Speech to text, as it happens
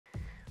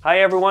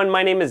Hi everyone,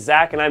 my name is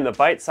Zach and I'm the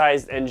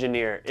Bite-Sized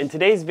Engineer. In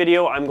today's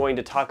video, I'm going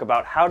to talk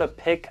about how to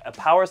pick a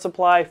power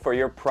supply for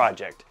your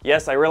project.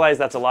 Yes, I realize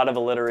that's a lot of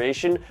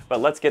alliteration, but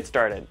let's get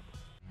started.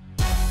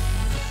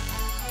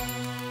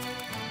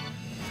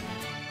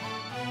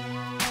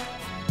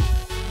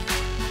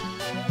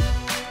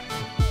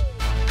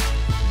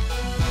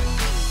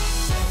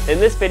 In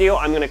this video,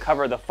 I'm going to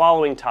cover the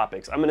following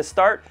topics. I'm going to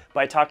start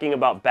by talking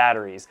about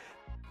batteries.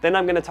 Then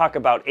I'm going to talk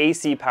about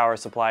AC power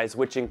supplies,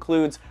 which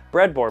includes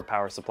breadboard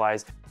power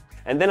supplies.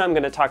 And then I'm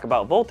going to talk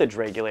about voltage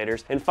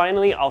regulators. And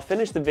finally, I'll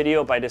finish the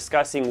video by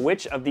discussing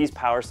which of these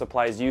power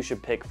supplies you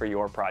should pick for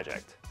your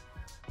project.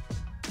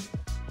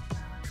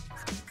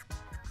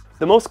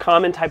 The most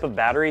common type of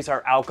batteries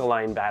are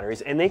alkaline batteries,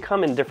 and they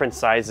come in different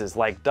sizes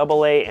like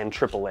AA and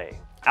AAA.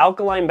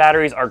 Alkaline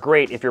batteries are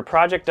great if your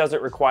project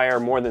doesn't require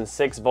more than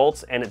 6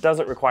 volts and it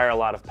doesn't require a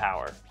lot of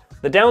power.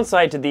 The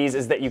downside to these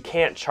is that you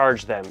can't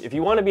charge them. If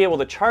you want to be able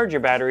to charge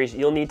your batteries,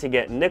 you'll need to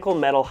get nickel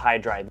metal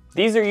hydride.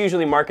 These are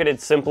usually marketed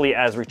simply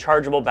as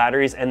rechargeable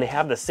batteries, and they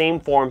have the same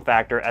form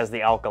factor as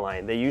the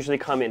alkaline. They usually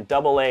come in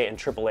AA and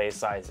AAA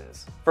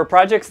sizes. For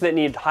projects that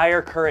need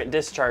higher current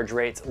discharge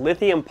rates,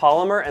 lithium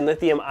polymer and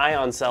lithium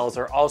ion cells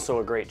are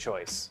also a great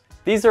choice.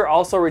 These are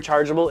also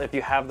rechargeable if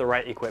you have the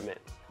right equipment.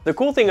 The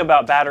cool thing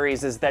about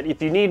batteries is that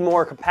if you need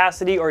more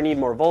capacity or need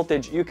more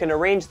voltage, you can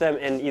arrange them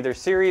in either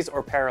series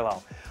or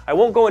parallel. I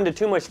won't go into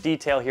too much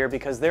detail here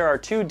because there are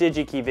 2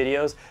 DigiKey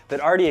videos that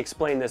already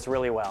explain this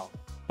really well.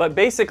 But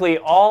basically,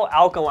 all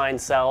alkaline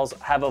cells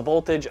have a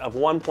voltage of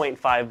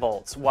 1.5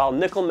 volts, while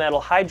nickel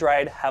metal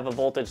hydride have a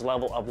voltage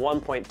level of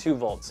 1.2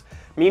 volts.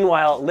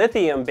 Meanwhile,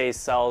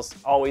 lithium-based cells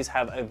always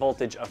have a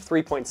voltage of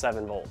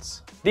 3.7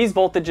 volts. These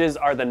voltages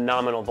are the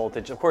nominal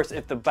voltage. Of course,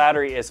 if the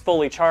battery is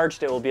fully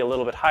charged, it will be a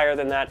little bit higher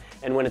than that,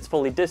 and when it's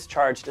fully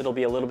discharged, it'll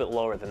be a little bit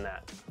lower than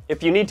that.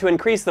 If you need to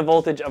increase the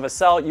voltage of a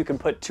cell, you can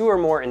put 2 or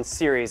more in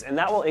series, and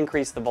that will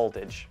increase the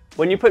voltage.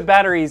 When you put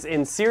batteries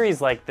in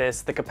series like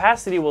this, the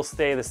capacity will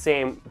stay the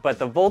same, but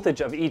the voltage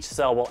of each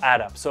cell will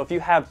add up. So if you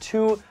have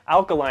 2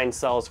 alkaline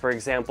cells, for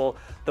example,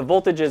 the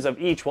voltages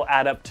of each will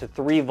add up to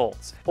 3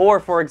 volts. Or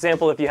for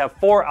example, if you have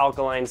 4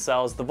 alkaline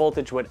cells, the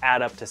voltage would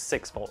add up to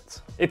 6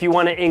 volts. If you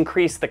want to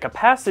increase the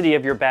capacity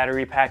of your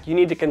battery pack, you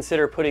need to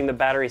consider putting the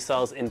battery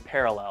cells in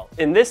parallel.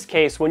 In this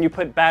case, when you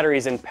put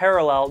batteries in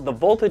parallel, the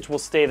voltage will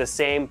stay the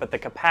same, but the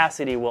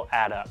capacity will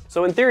add up.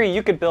 So in theory,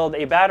 you could build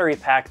a battery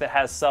pack that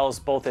has cells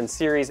both in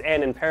series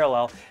and in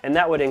parallel, and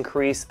that would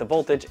increase the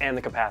voltage and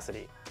the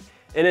capacity.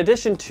 In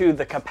addition to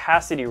the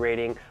capacity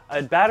rating,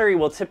 a battery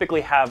will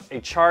typically have a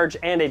charge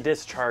and a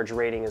discharge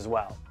rating as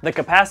well. The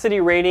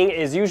capacity rating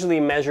is usually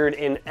measured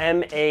in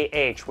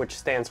mAh, which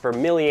stands for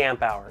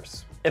milliamp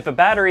hours. If a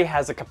battery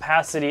has a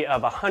capacity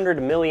of 100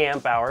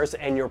 milliamp hours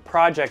and your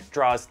project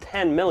draws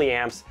 10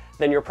 milliamps,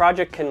 then your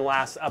project can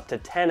last up to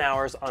 10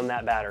 hours on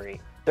that battery.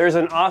 There's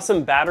an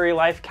awesome battery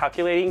life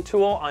calculating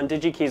tool on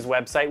DigiKey's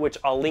website, which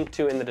I'll link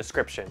to in the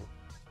description.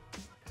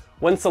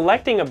 When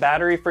selecting a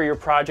battery for your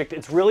project,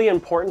 it's really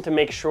important to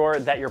make sure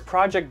that your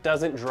project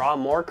doesn't draw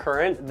more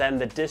current than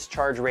the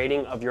discharge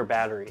rating of your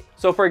battery.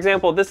 So for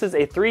example, this is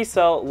a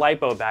 3-cell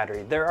LiPo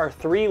battery. There are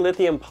 3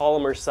 lithium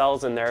polymer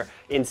cells in there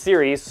in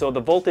series, so the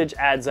voltage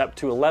adds up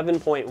to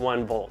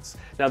 11.1 volts.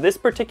 Now this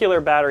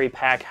particular battery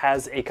pack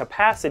has a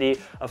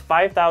capacity of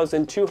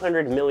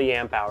 5,200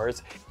 milliamp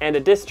hours and a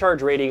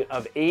discharge rating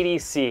of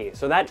 80C.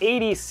 So that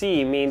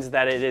 80C means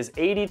that it is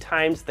 80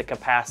 times the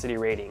capacity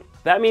rating.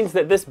 That means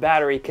that this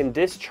battery can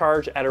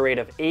discharge at a rate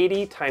of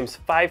 80 times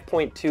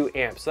 5.2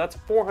 amps, so that's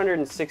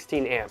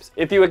 416 amps.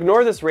 If you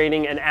ignore this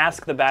rating and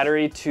ask the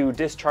battery to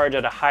discharge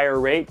at a higher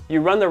rate, you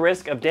run the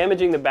risk of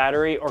damaging the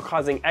battery or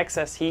causing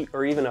excess heat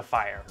or even a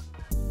fire.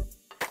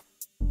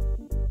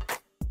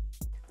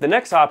 The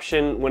next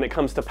option when it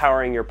comes to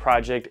powering your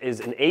project is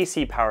an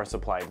AC power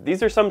supply.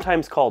 These are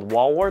sometimes called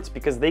wall warts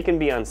because they can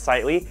be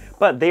unsightly,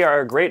 but they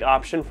are a great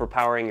option for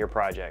powering your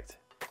project.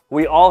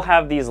 We all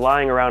have these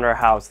lying around our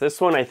house. This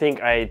one I think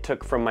I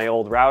took from my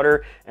old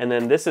router, and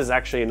then this is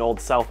actually an old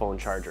cell phone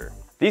charger.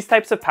 These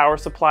types of power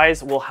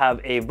supplies will have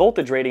a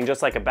voltage rating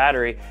just like a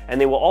battery, and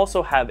they will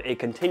also have a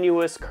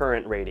continuous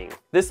current rating.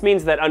 This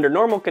means that under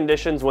normal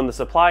conditions, when the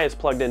supply is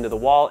plugged into the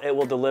wall, it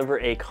will deliver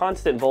a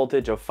constant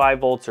voltage of 5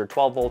 volts or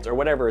 12 volts or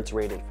whatever it's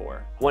rated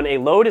for. When a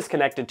load is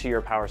connected to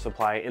your power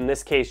supply, in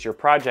this case your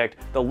project,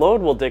 the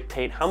load will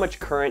dictate how much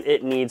current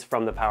it needs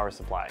from the power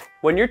supply.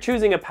 When you're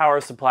choosing a power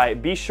supply,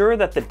 be sure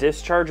that the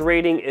discharge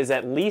rating is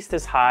at least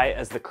as high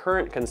as the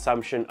current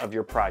consumption of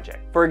your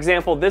project. For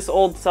example, this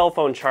old cell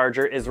phone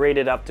charger is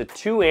rated up to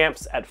 2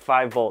 amps at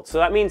 5 volts. So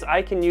that means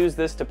I can use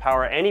this to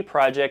power any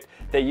project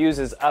that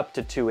uses up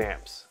to 2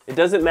 amps. It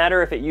doesn't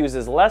matter if it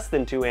uses less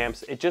than 2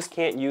 amps, it just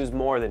can't use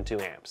more than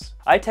 2 amps.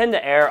 I tend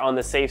to err on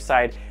the safe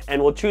side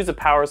and will choose a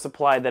power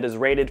supply that is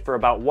rated for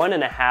about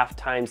 1.5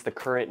 times the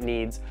current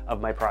needs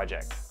of my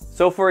project.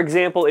 So for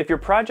example, if your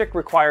project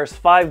requires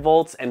 5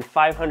 volts and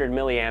 500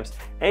 milliamps,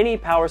 any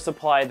power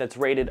supply that's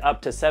rated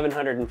up to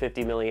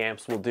 750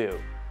 milliamps will do.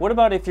 What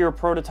about if you're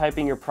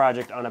prototyping your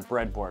project on a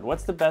breadboard?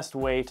 What's the best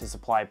way to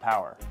supply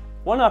power?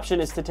 One option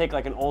is to take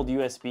like an old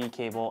USB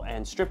cable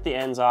and strip the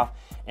ends off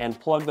and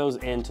plug those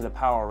into the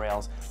power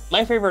rails.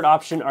 My favorite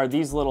option are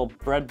these little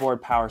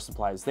breadboard power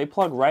supplies. They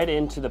plug right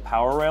into the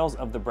power rails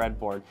of the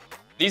breadboard.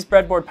 These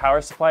breadboard power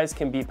supplies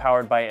can be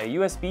powered by a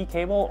USB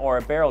cable or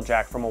a barrel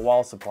jack from a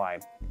wall supply.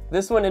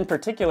 This one in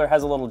particular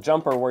has a little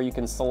jumper where you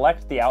can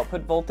select the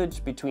output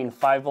voltage between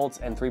 5 volts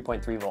and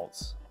 3.3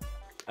 volts.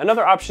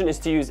 Another option is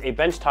to use a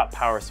benchtop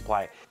power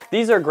supply.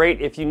 These are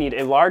great if you need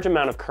a large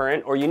amount of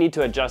current or you need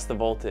to adjust the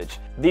voltage.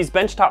 These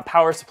benchtop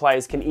power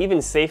supplies can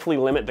even safely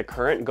limit the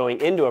current going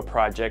into a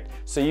project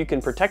so you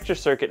can protect your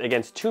circuit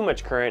against too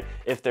much current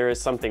if there is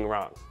something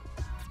wrong.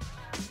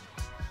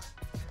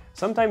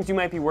 Sometimes you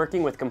might be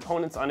working with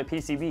components on a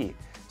PCB.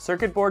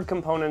 Circuit board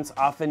components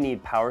often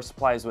need power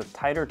supplies with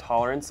tighter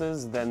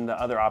tolerances than the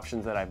other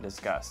options that I've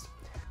discussed.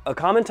 A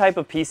common type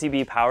of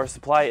PCB power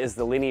supply is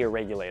the linear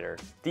regulator.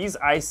 These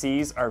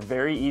ICs are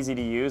very easy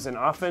to use and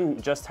often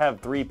just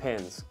have 3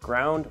 pins: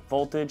 ground,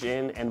 voltage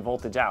in, and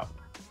voltage out.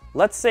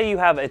 Let's say you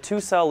have a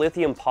 2-cell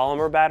lithium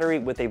polymer battery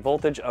with a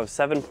voltage of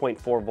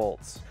 7.4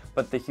 volts.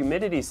 But the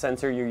humidity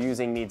sensor you're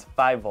using needs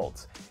 5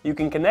 volts. You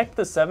can connect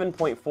the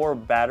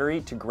 7.4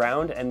 battery to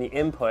ground and the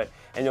input,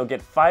 and you'll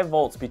get 5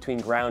 volts between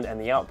ground and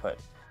the output.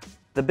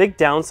 The big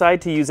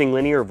downside to using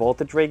linear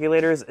voltage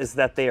regulators is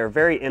that they are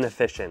very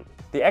inefficient.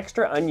 The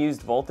extra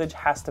unused voltage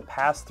has to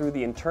pass through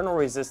the internal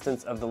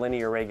resistance of the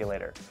linear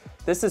regulator.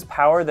 This is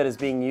power that is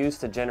being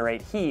used to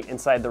generate heat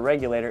inside the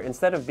regulator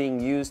instead of being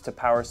used to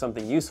power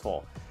something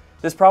useful.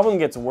 This problem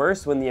gets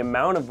worse when the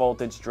amount of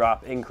voltage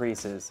drop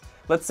increases.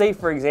 Let's say,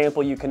 for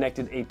example, you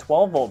connected a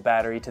 12-volt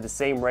battery to the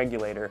same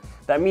regulator.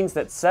 That means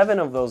that 7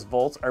 of those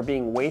volts are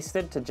being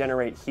wasted to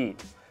generate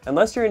heat.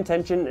 Unless your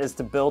intention is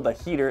to build a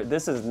heater,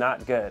 this is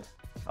not good.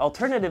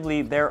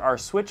 Alternatively, there are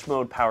switch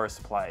mode power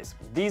supplies.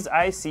 These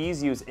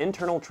ICs use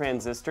internal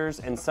transistors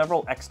and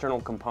several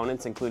external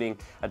components, including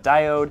a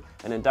diode,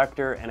 an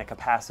inductor, and a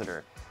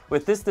capacitor.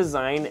 With this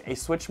design, a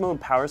switch mode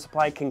power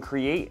supply can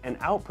create an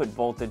output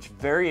voltage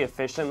very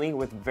efficiently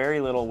with very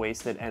little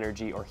wasted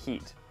energy or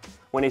heat.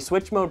 When a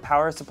switch mode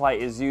power supply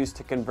is used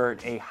to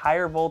convert a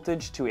higher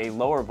voltage to a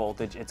lower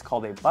voltage, it's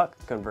called a buck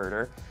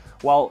converter,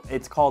 while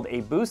it's called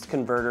a boost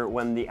converter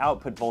when the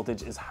output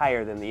voltage is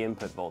higher than the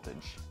input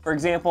voltage. For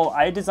example,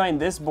 I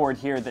designed this board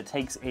here that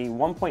takes a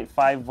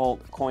 1.5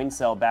 volt coin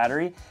cell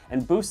battery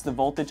and boosts the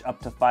voltage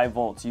up to 5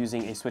 volts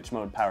using a switch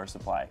mode power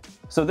supply.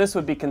 So this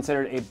would be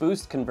considered a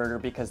boost converter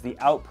because the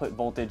output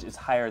voltage is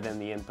higher than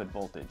the input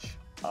voltage.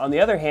 On the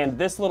other hand,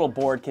 this little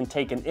board can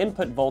take an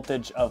input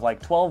voltage of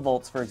like 12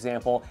 volts, for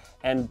example,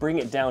 and bring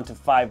it down to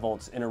 5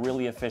 volts in a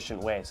really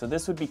efficient way. So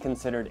this would be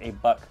considered a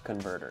buck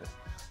converter.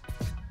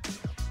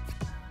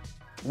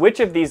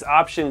 Which of these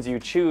options you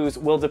choose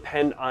will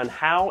depend on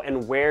how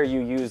and where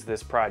you use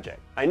this project.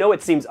 I know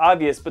it seems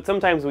obvious, but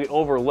sometimes we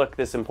overlook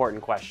this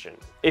important question.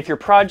 If your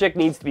project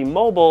needs to be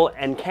mobile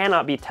and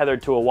cannot be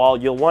tethered to a wall,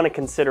 you'll want to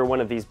consider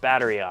one of these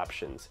battery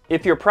options.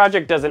 If your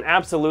project doesn't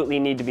absolutely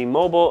need to be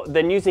mobile,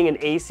 then using an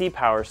AC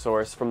power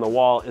source from the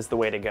wall is the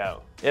way to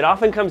go. It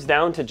often comes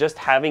down to just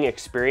having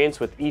experience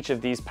with each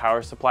of these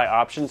power supply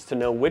options to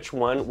know which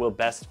one will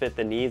best fit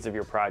the needs of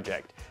your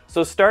project.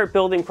 So start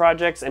building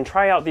projects and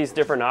try out these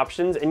different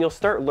options, and you'll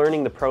start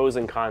learning the pros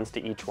and cons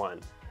to each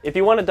one. If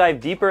you want to dive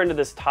deeper into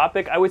this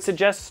topic, I would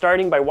suggest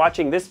starting by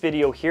watching this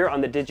video here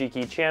on the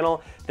DigiKey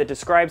channel that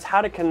describes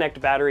how to connect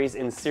batteries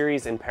in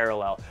series and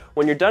parallel.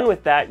 When you're done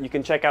with that, you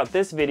can check out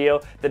this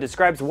video that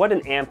describes what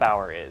an amp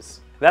hour is.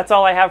 That's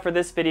all I have for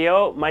this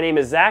video. My name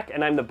is Zach,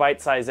 and I'm the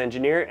Byte Size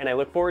Engineer, and I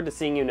look forward to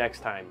seeing you next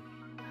time.